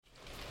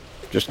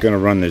just going to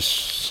run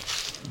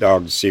this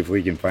dog to see if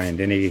we can find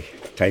any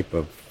type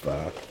of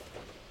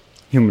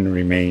human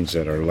remains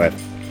that are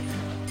left.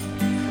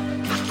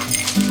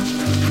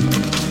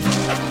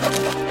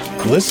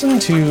 Listen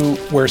to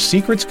Where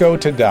Secrets Go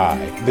to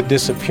Die, The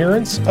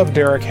Disappearance of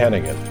Derek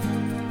Hennigan.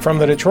 From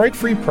the Detroit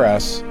Free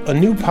Press, a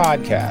new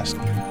podcast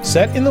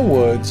set in the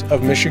woods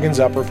of Michigan's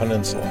Upper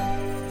Peninsula.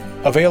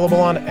 Available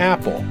on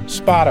Apple,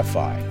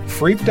 Spotify,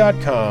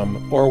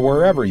 Freep.com, or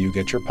wherever you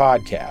get your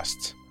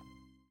podcasts.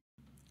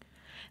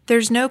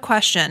 There's no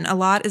question a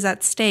lot is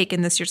at stake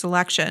in this year's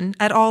election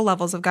at all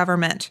levels of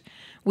government.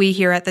 We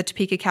here at the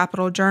Topeka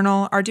Capital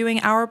Journal are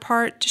doing our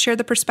part to share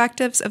the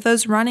perspectives of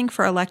those running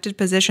for elected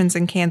positions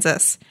in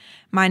Kansas.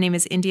 My name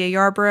is India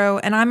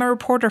Yarbrough, and I'm a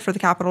reporter for the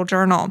Capital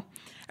Journal.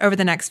 Over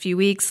the next few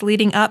weeks,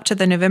 leading up to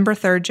the November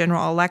 3rd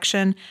general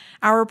election,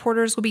 our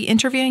reporters will be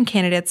interviewing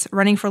candidates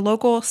running for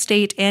local,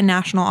 state, and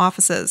national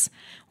offices.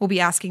 We'll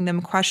be asking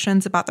them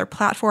questions about their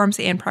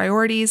platforms and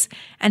priorities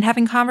and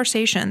having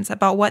conversations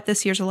about what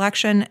this year's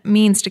election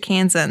means to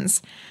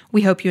Kansans.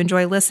 We hope you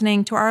enjoy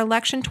listening to our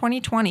Election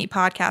 2020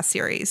 podcast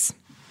series.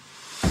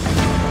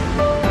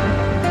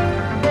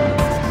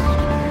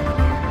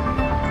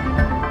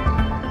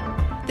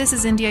 This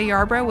is India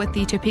Yarbrough with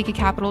the Topeka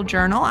Capital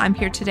Journal. I'm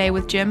here today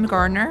with Jim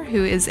Gartner,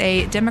 who is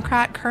a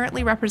Democrat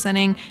currently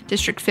representing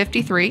District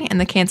 53 in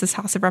the Kansas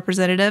House of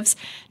Representatives.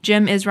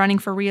 Jim is running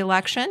for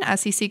re-election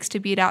as he seeks to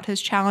beat out his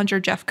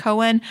challenger, Jeff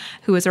Cohen,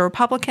 who is a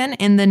Republican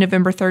in the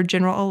November 3rd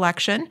general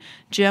election.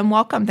 Jim,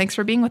 welcome. Thanks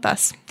for being with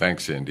us.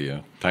 Thanks,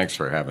 India. Thanks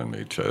for having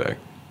me today.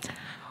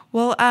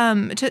 Well,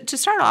 to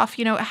start off,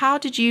 how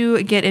did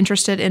you get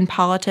interested in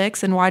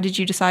politics and why did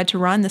you decide to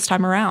run this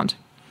time around?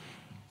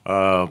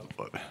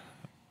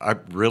 I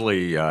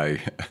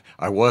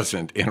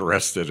wasn't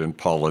interested in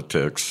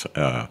politics,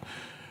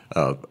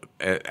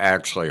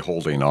 actually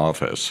holding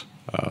office.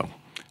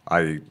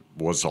 I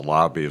was a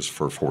lobbyist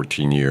for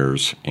 14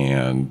 years,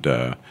 and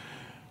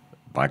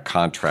my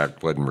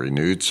contract wasn't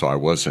renewed, so I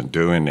wasn't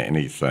doing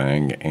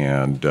anything.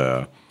 And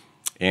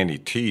Annie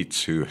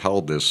Teets, who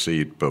held this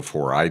seat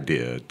before I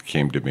did,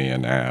 came to me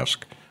and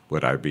asked,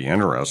 would I be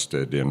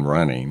interested in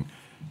running?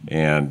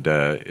 And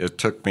it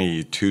took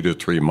me 2 to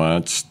 3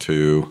 months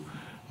to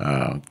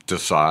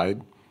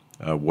decide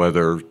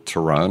whether to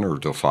run or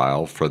to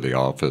file for the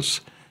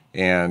office.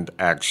 And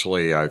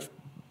actually, I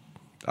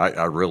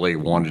really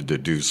wanted to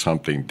do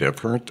something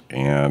different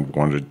and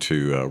wanted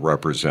to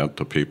represent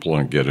the people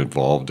and get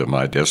involved in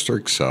my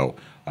district. So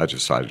I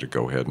decided to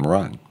go ahead and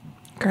run.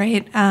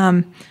 Great.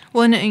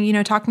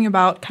 Talking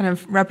about kind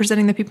of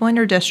representing the people in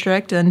your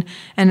district and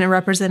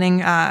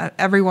representing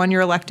everyone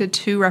you're elected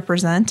to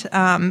represent,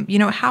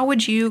 how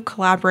would you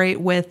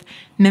collaborate with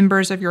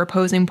members of your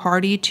opposing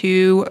party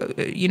to,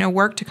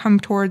 work to come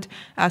toward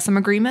some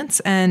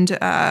agreements and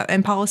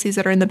policies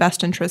that are in the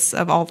best interests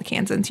of all the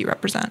Kansans you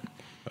represent?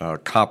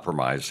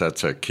 Compromise,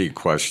 that's a key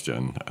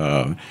question.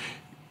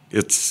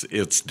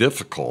 It's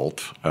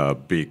difficult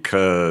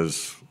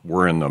because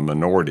we're in the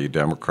minority.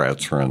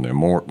 Democrats are in the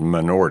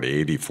minority,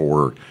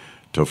 84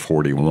 to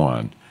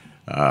 41.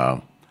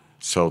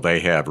 So they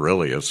have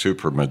really a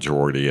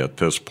supermajority at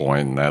this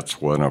point, and that's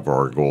one of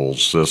our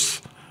goals.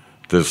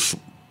 This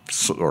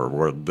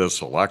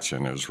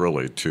election is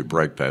really to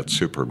break that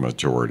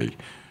supermajority.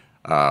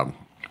 I'm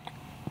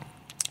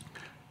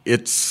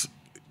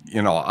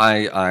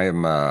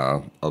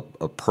a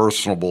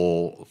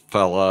personable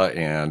fella,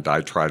 and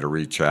I try to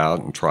reach out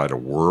and try to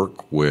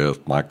work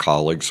with my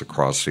colleagues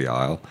across the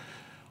aisle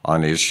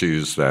on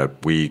issues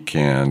that we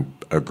can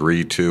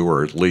agree to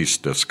or at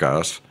least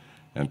discuss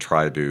and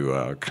try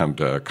to come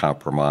to a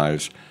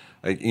compromise.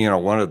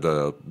 One of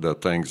the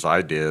things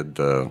I did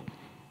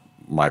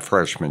my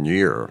freshman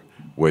year,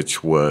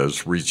 which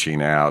was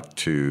reaching out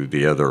to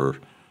the other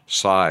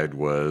side,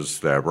 was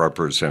that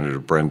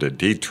Representative Brenda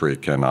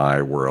Dietrich and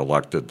I were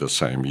elected the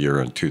same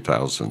year in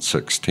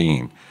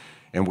 2016.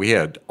 And we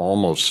had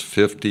almost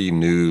 50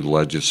 new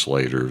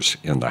legislators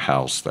in the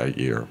House that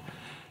year.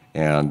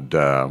 And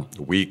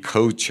we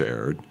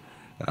co-chaired,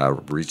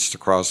 reached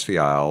across the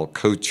aisle,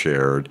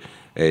 co-chaired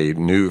a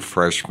new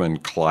freshman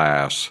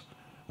class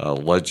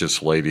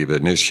legislative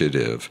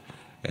initiative.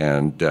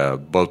 And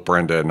both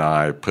Brenda and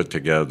I put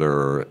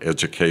together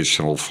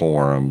educational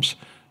forums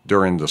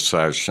during the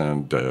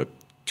session to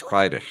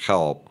try to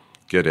help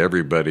get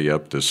everybody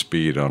up to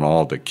speed on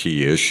all the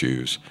key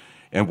issues.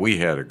 And we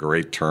had a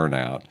great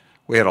turnout.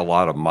 We had a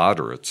lot of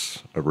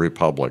moderates,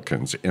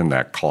 Republicans, in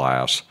that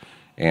class.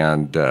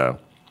 And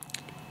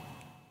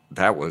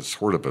that was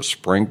sort of a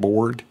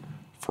springboard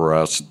for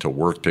us to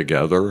work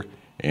together.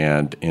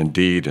 And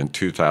indeed, in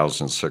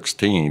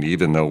 2016,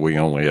 even though we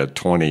only had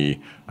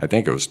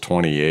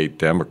 28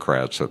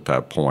 Democrats at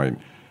that point,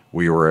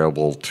 we were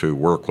able to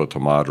work with the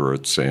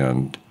moderates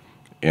and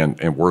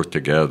work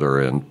together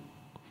and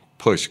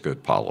push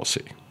good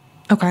policy.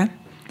 Okay.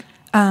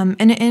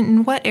 And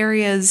in what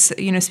areas,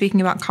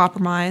 speaking about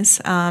compromise,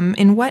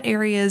 in what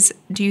areas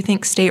do you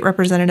think state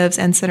representatives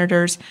and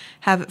senators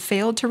have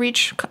failed to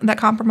reach that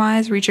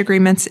compromise, reach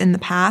agreements in the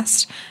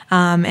past?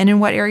 And in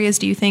what areas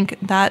do you think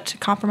that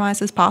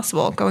compromise is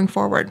possible going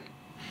forward?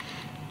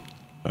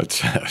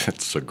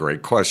 That's a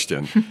great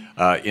question.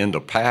 In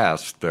the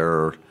past,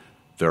 there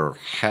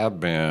have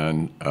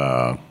been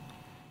a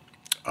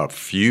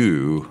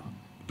few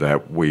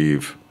that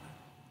we've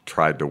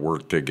tried to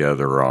work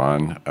together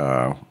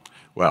on.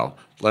 Well,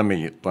 let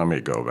me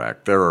go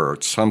back. There are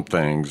some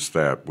things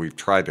that we've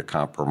tried to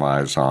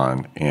compromise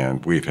on,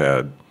 and we've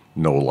had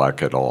no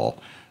luck at all.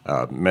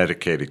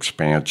 Medicaid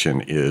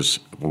expansion is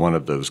one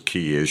of those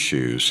key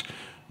issues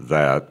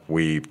that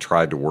we've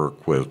tried to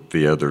work with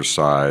the other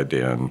side,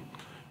 and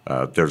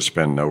there's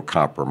been no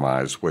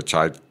compromise, which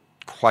I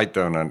quite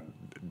don't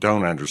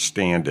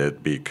understand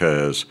it,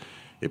 because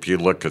if you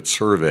look at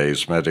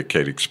surveys,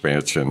 Medicaid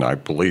expansion, I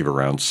believe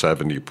around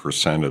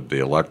 70% of the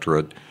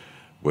electorate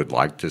would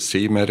like to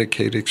see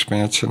Medicaid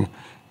expansion,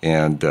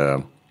 and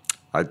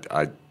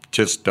I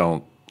just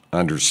don't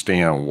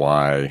understand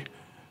why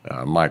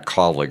my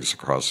colleagues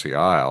across the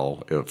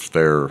aisle, if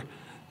their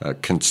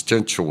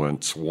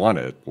constituents want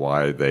it,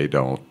 why they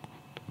don't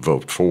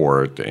vote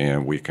for it,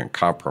 and we can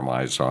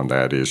compromise on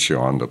that issue,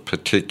 on the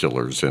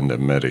particulars in the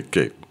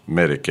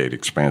Medicaid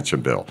expansion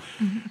bill.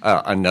 Mm-hmm.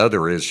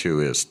 Another issue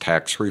is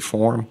tax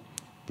reform.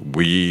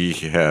 We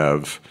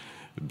have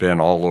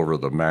been all over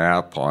the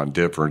map on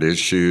different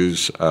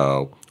issues.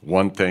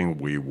 One thing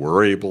we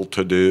were able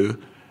to do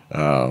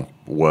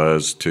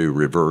was to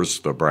reverse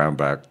the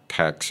Brownback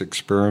tax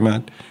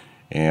experiment,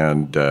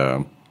 and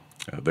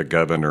the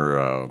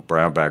governor,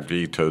 Brownback,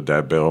 vetoed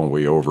that bill, and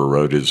we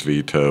overrode his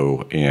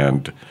veto,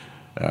 and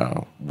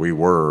we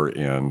were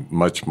in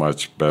much,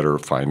 much better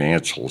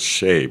financial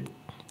shape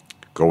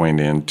going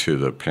into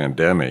the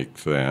pandemic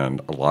than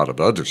a lot of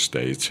other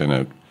states, and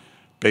it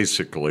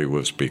basically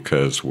was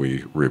because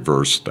we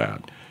reversed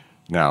that.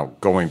 Now,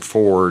 going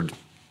forward,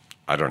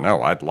 I don't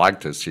know. I'd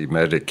like to see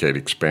Medicaid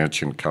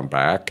expansion come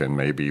back, and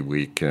maybe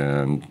we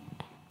can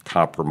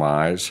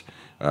compromise,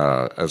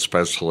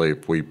 especially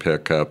if we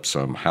pick up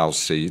some House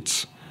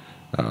seats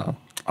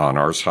on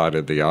our side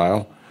of the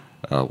aisle.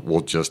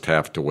 We'll just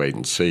have to wait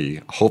and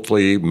see.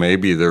 Hopefully,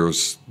 maybe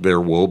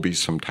there will be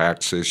some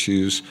tax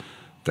issues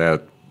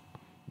that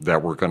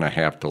we're going to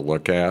have to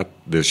look at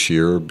this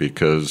year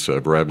because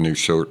of revenue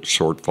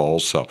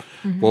shortfalls. So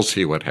We'll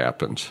see what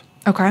happens.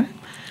 Okay.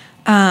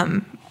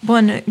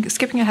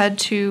 Skipping ahead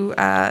to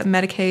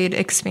Medicaid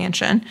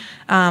expansion,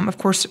 of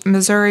course,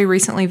 Missouri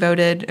recently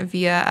voted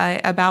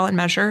via a ballot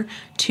measure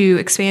to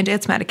expand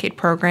its Medicaid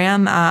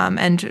program,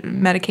 and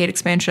Medicaid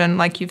expansion,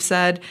 like you've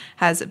said,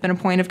 has been a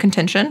point of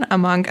contention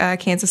among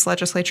Kansas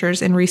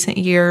legislatures in recent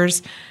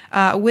years.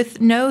 With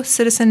no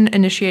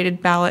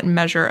citizen-initiated ballot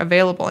measure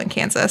available in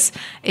Kansas,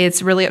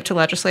 it's really up to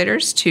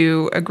legislators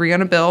to agree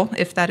on a bill,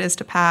 if that is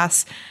to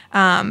pass.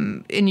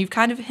 And you've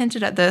kind of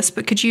hinted at this,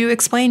 but could you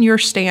explain your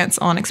stance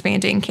on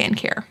expanding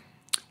CanCare?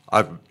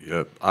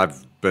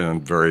 I've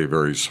been very,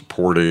 very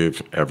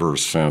supportive ever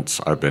since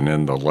I've been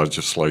in the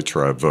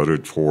legislature. I've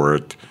voted for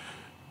it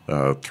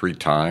 3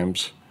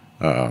 times.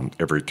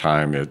 Every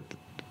time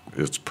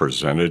it's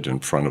presented in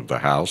front of the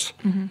House.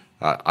 Mm-hmm.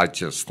 I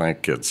just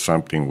think it's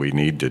something we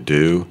need to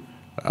do.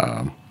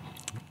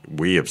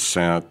 We have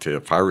sent,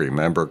 if I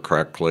remember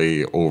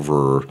correctly,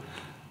 over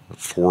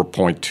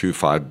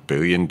 $4.25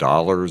 billion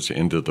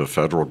into the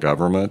federal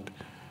government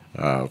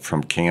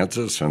from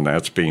Kansas, and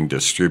that's being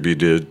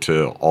distributed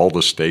to all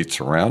the states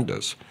around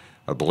us.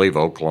 I believe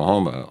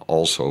Oklahoma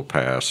also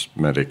passed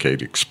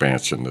Medicaid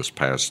expansion this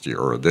past year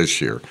or this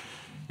year,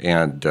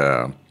 and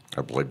I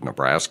believe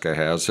Nebraska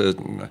has it.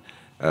 And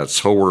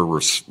so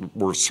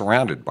we're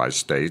surrounded by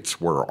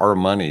states where our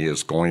money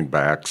is going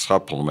back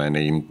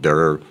supplementing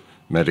their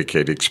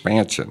Medicaid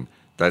expansion.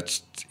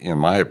 That's, in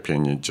my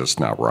opinion, just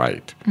not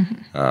right.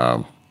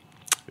 Mm-hmm.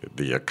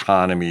 The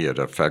economy, it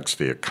affects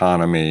the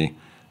economy.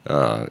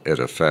 It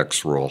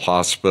affects rural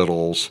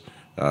hospitals.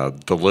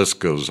 The list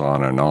goes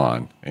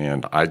on.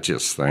 And I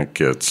just think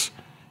it's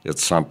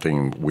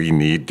something we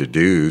need to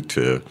do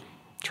to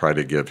try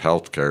to give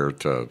health care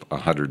to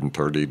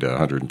 130 to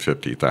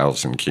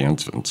 150,000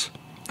 Kansans.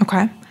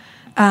 Okay.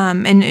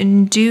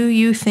 And do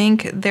you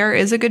think there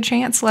is a good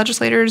chance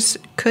legislators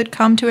could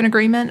come to an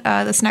agreement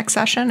this next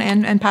session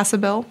and pass a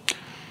bill?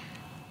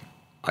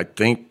 I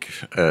think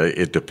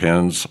it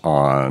depends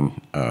on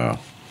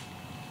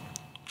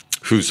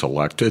who's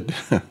elected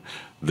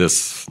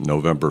this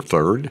November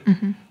 3rd.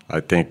 Mm-hmm. I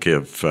think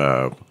if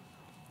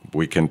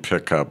we can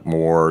pick up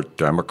more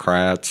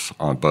Democrats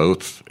on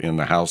both in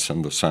the House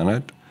and the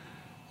Senate,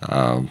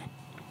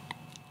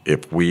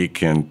 if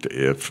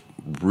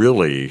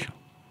really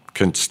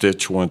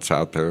constituents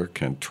out there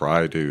can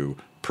try to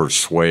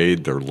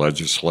persuade their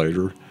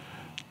legislator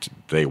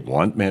they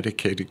want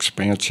Medicaid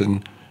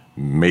expansion,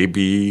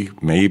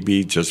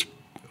 maybe just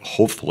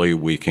hopefully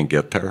we can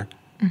get there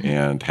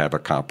and have a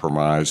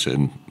compromise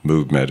and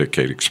move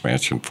Medicaid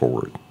expansion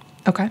forward.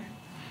 Okay.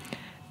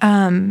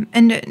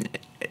 And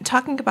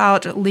talking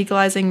about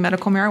legalizing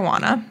medical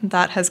marijuana,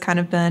 that has kind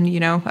of been,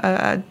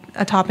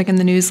 a topic in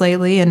the news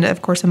lately, and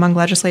of course among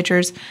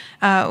legislatures.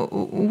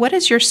 What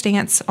is your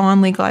stance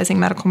on legalizing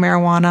medical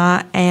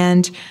marijuana,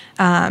 and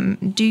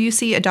do you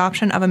see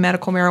adoption of a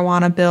medical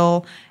marijuana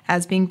bill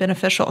as being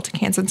beneficial to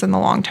Kansans in the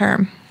long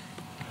term?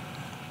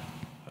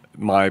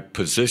 My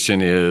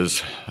position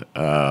is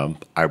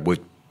I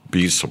would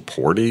be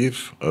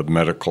supportive of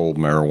medical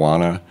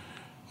marijuana.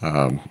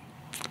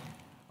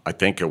 I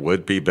think it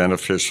would be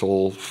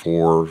beneficial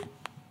for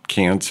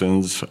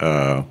Kansans.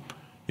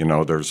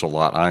 There's a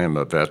lot. I am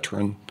a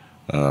veteran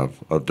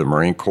of the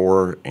Marine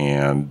Corps,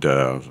 and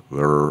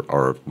there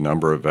are a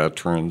number of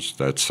veterans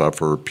that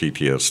suffer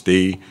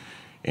PTSD,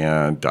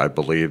 and I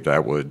believe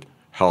that would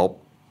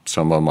help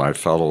some of my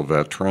fellow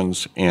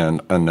veterans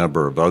and a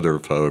number of other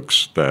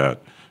folks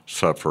that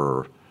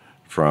suffer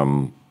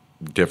from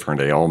different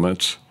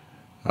ailments.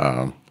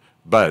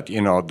 But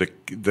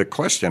the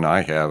question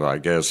I have, I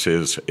guess,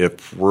 is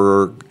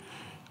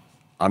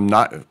I'm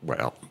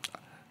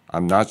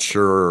not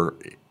sure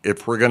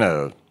if we're going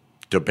to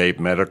debate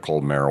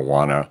medical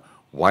marijuana,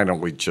 why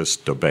don't we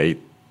just debate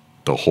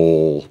the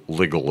whole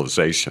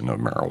legalization of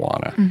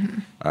marijuana? Mm-hmm.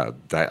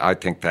 I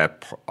think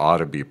that ought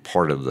to be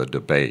part of the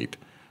debate.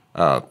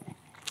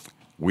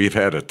 We've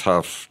had a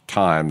tough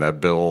time.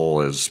 That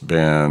bill has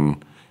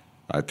been,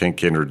 I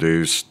think,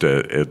 introduced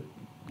at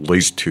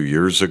least 2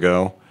 years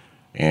ago,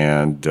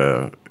 and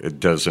it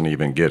doesn't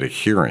even get a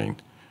hearing.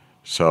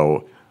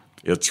 So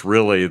it's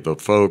really the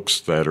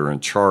folks that are in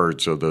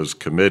charge of those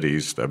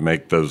committees that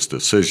make those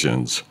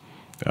decisions,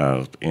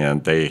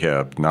 and they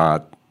have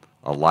not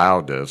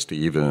allowed us to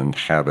even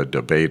have a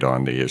debate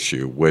on the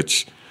issue,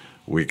 which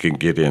we can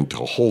get into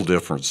a whole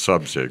different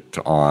subject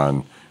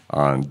on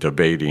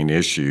debating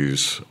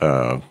issues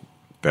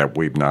that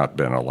we've not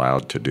been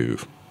allowed to do.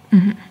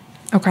 Mm-hmm.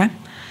 Okay.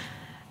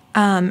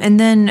 And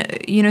then,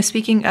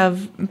 speaking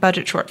of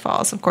budget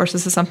shortfalls, of course,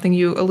 this is something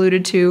you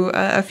alluded to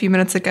a few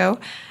minutes ago.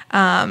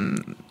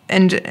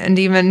 And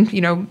even,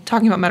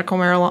 talking about medical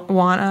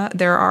marijuana,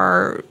 there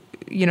are,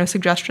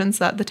 suggestions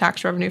that the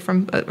tax revenue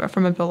from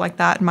a bill like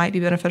that might be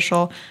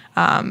beneficial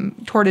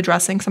toward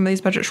addressing some of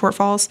these budget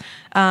shortfalls.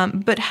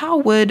 But how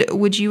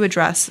would you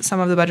address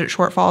some of the budget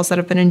shortfalls that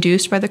have been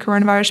induced by the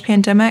coronavirus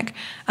pandemic?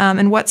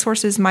 And what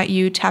sources might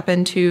you tap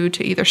into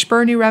to either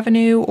spur new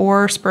revenue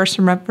or spur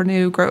some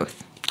revenue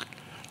growth?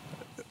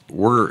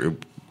 We're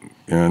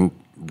in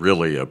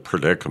really a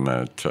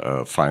predicament,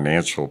 a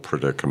financial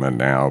predicament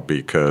now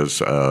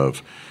because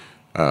of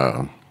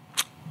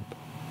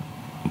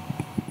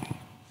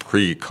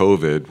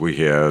pre-COVID, we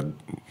had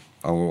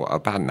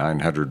about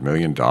 $900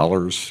 million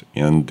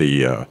in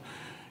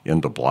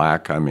the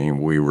black. I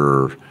mean, we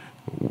were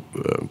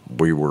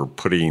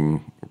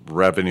putting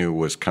revenue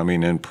was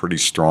coming in pretty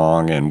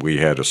strong, and we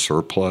had a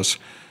surplus.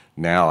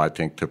 Now, I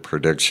think the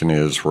prediction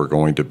is we're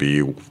going to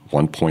be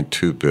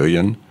 $1.2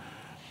 billion.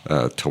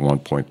 To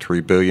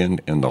 $1.3 billion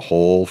in the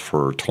hole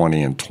for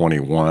 20 and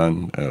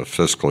 21,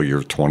 fiscal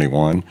year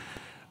 21.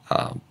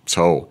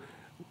 So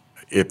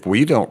if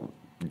we don't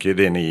get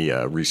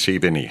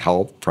receive any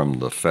help from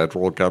the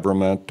federal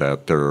government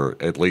that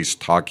they're at least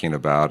talking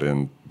about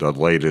in the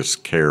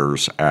latest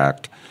CARES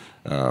Act,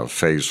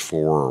 Phase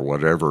 4 or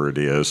whatever it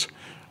is,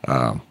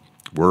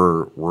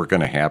 we're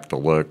going to have to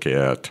look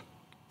at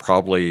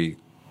probably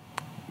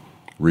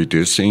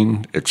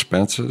reducing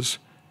expenses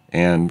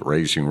and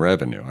raising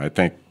revenue. I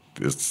think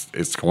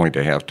it's going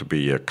to have to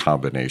be a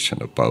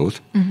combination of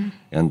both. Mm-hmm.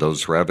 And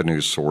those revenue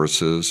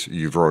sources,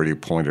 you've already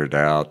pointed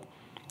out,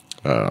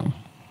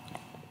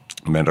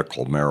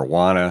 medical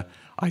marijuana,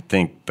 I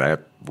think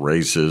that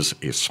raises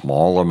a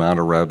small amount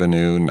of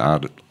revenue,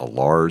 not a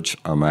large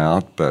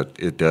amount, but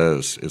it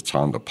does. It's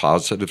on the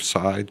positive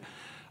side.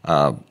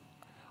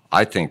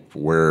 I think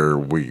where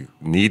we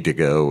need to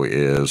go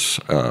is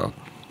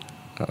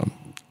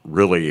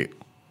really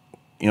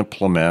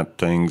implement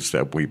things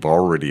that we've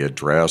already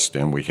addressed,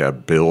 and we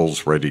have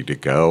bills ready to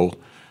go.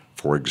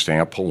 For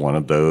example, one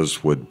of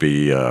those would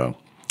be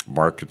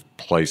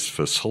marketplace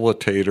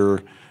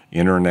facilitator,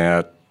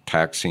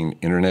 taxing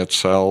internet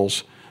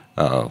sales.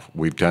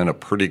 We've done a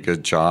pretty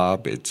good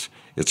job. It's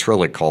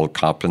really called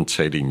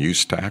compensating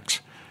use tax,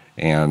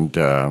 and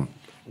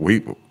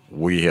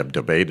we have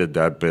debated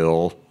that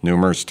bill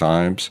numerous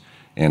times.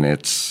 And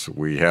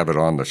we have it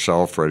on the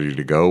shelf ready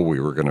to go. We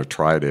were going to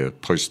try to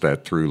push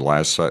that through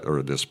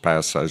this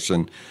past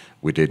session.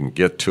 We didn't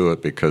get to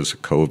it because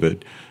of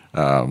COVID.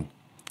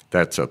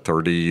 That's a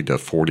 $30 to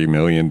 $40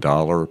 million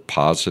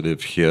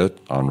positive hit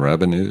on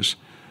revenues.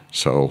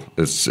 So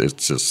it's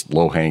just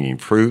low-hanging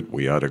fruit.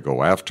 We ought to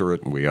go after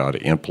it, and we ought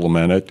to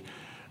implement it.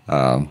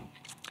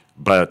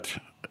 But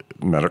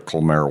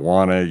medical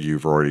marijuana,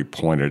 you've already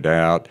pointed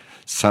out.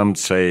 Some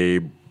say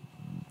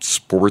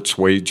sports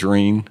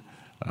wagering,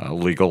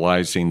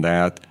 legalizing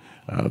that,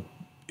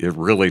 it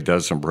really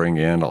doesn't bring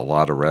in a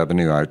lot of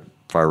revenue.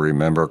 If I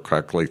remember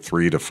correctly,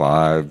 $3 to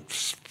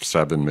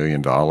 $7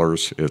 million.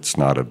 It's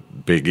not a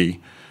biggie,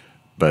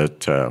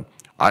 but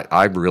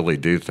I really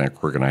do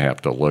think we're going to have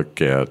to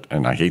look at,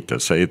 and I hate to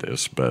say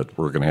this, but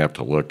we're going to have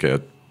to look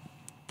at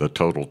the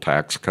total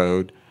tax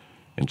code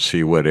and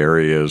see what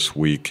areas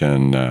we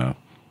can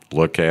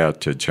look at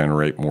to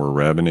generate more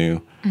revenue.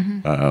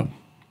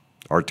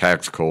 Our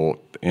tax code,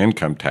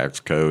 income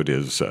tax code,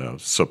 is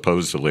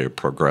supposedly a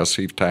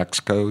progressive tax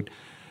code,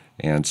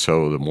 and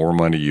so the more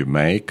money you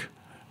make,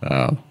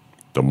 the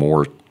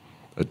more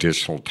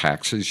additional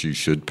taxes you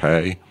should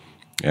pay.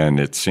 And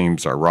it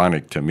seems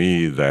ironic to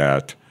me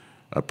that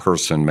a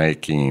person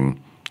making,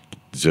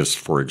 just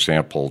for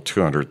example,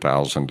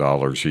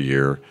 $200,000 a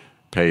year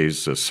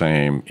pays the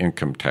same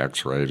income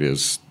tax rate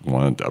as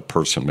a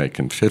person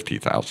making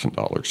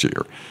 $50,000 a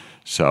year.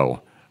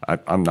 So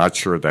I'm not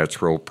sure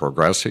that's real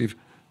progressive.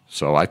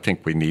 So I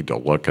think we need to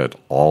look at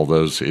all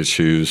those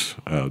issues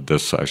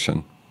this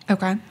session.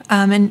 Okay.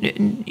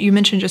 And you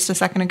mentioned just a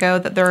second ago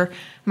that there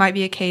might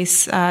be a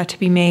case to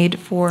be made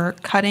for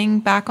cutting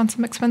back on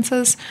some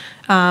expenses.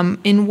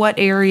 In what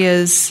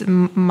areas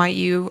might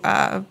you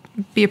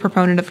be a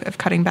proponent of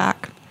cutting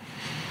back?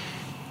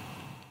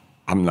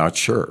 I'm not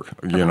sure.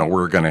 Okay. You know,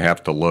 we're going to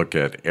have to look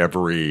at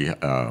every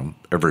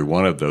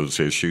one of those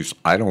issues.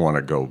 I don't want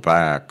to go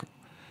back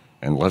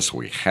unless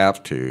we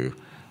have to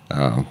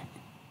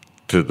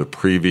the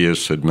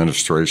previous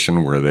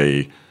administration where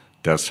they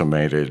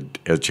decimated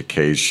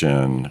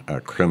education,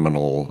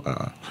 criminal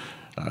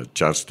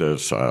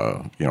justice,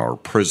 our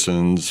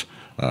prisons,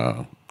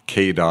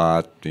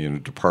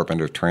 KDOT,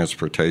 Department of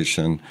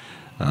Transportation,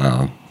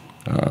 the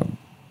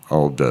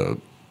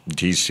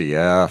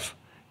DCF.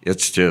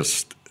 It's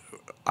just,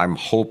 I'm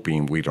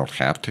hoping we don't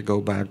have to go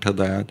back to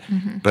that.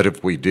 Mm-hmm. But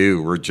if we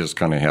do, we're just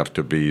going to have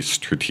to be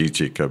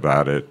strategic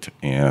about it,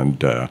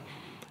 and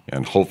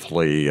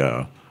hopefully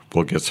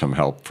we'll get some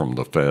help from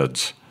the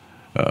feds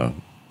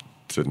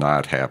to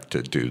not have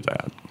to do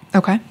that.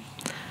 Okay.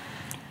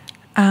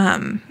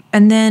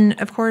 And then,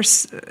 of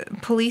course,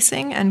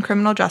 policing and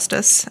criminal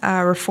justice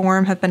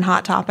reform have been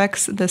hot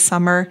topics this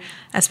summer,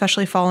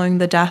 especially following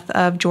the death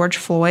of George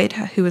Floyd,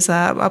 who was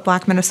a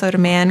black Minnesota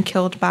man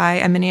killed by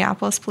a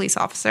Minneapolis police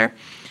officer.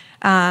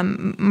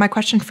 My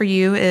question for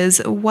you is,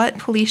 what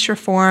police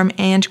reform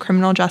and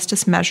criminal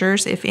justice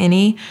measures, if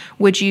any,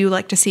 would you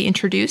like to see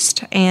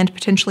introduced and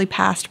potentially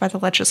passed by the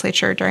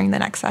legislature during the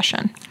next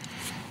session?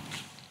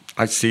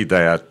 I see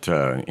that,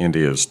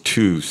 Indy, as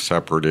two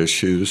separate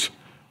issues.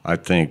 I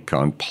think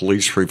on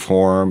police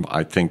reform,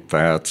 I think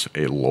that's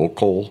a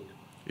local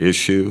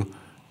issue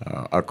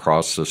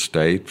across the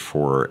state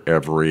for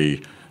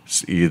every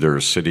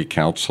either city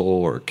council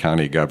or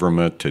county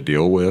government to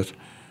deal with.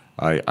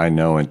 I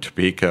know in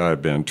Topeka,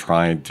 I've been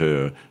trying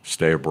to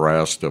stay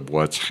abreast of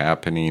what's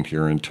happening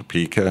here in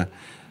Topeka.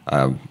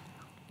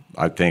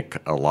 I think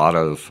a lot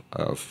of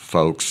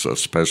folks,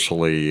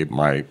 especially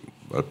my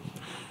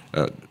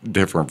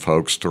different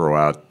folks, throw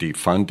out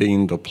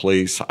defunding the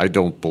police. I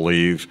don't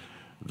believe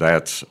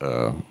that's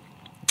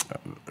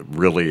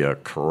really a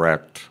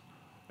correct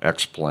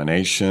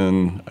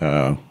explanation.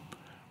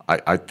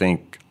 I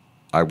think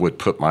I would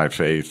put my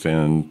faith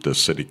in the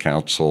city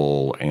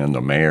council and the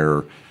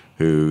mayor,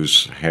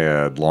 who's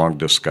had long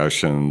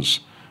discussions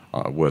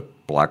with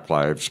Black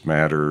Lives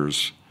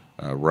Matters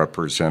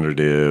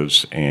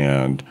representatives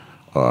and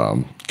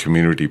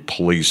community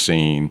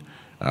policing.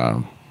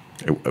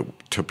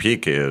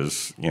 Topeka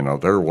is,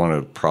 they're one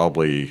of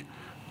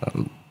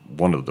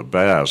the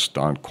best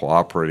on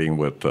cooperating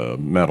with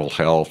mental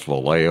health.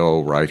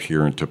 Vallejo right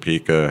here in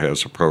Topeka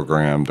has a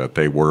program that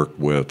they work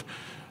with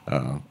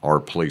our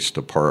police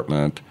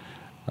department.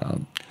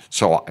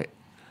 So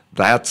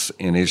that's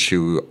an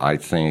issue I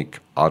think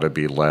ought to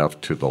be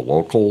left to the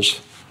locals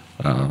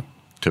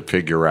to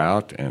figure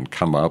out and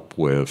come up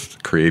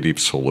with creative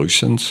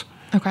solutions.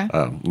 Okay.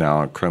 Now,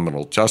 on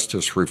criminal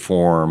justice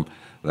reform,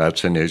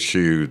 that's an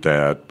issue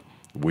that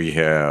we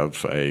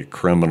have a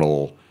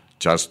criminal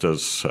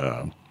justice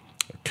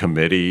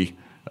committee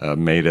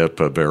made up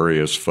of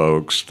various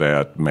folks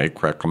that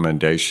make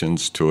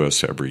recommendations to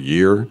us every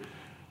year.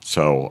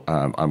 So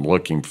I'm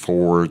looking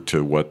forward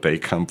to what they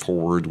come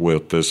forward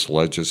with this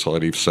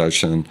legislative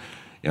session.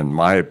 In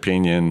my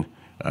opinion,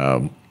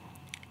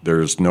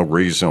 there's no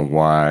reason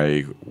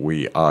why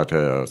we ought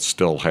to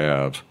still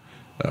have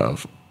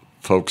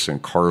folks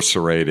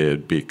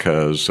incarcerated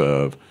because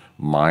of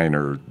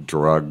minor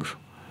drug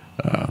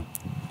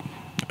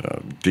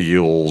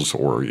deals,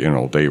 or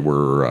they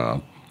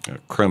were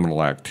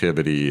criminal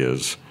activity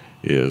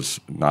is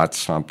not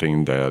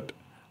something that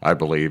I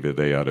believe that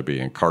they ought to be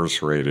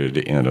incarcerated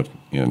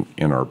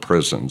in our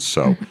prisons.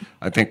 So mm-hmm.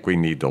 I think we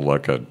need to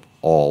look at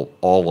all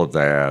of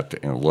that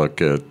and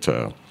look at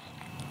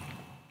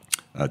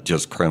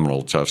just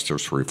criminal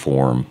justice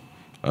reform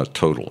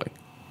totally.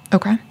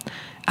 Okay.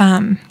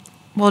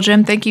 Well,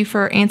 Jim, thank you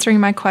for answering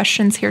my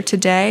questions here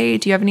today.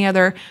 Do you have any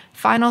other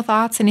final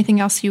thoughts, anything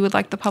else you would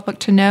like the public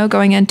to know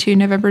going into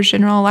November's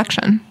general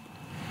election?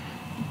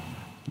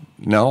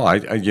 No, I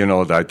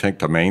think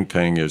the main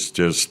thing is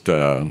just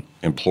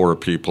implore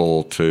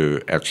people to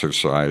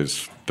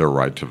exercise their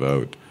right to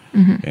vote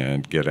mm-hmm.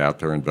 and get out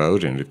there and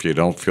vote. And if you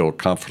don't feel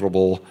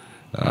comfortable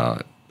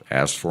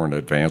asked for an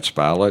advance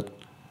ballot,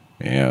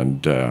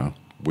 and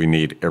we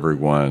need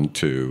everyone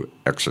to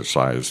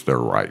exercise their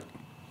right.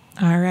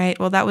 All right.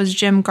 Well, that was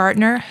Jim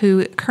Gartner,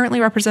 who currently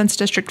represents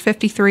District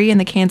 53 in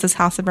the Kansas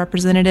House of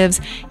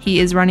Representatives. He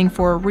is running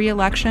for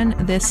re-election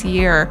this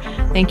year.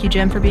 Thank you,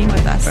 Jim, for being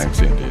with us. Thanks,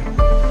 India.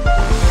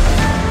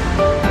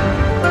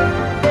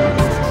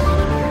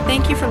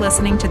 Thank you for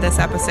listening to this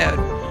episode.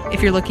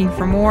 If you're looking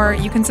for more,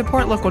 you can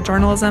support local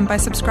journalism by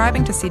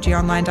subscribing to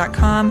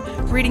cgonline.com,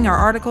 reading our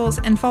articles,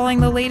 and following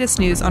the latest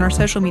news on our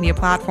social media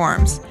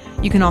platforms.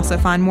 You can also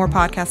find more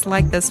podcasts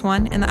like this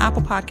one in the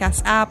Apple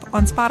Podcasts app,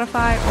 on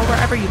Spotify, or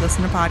wherever you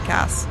listen to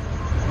podcasts.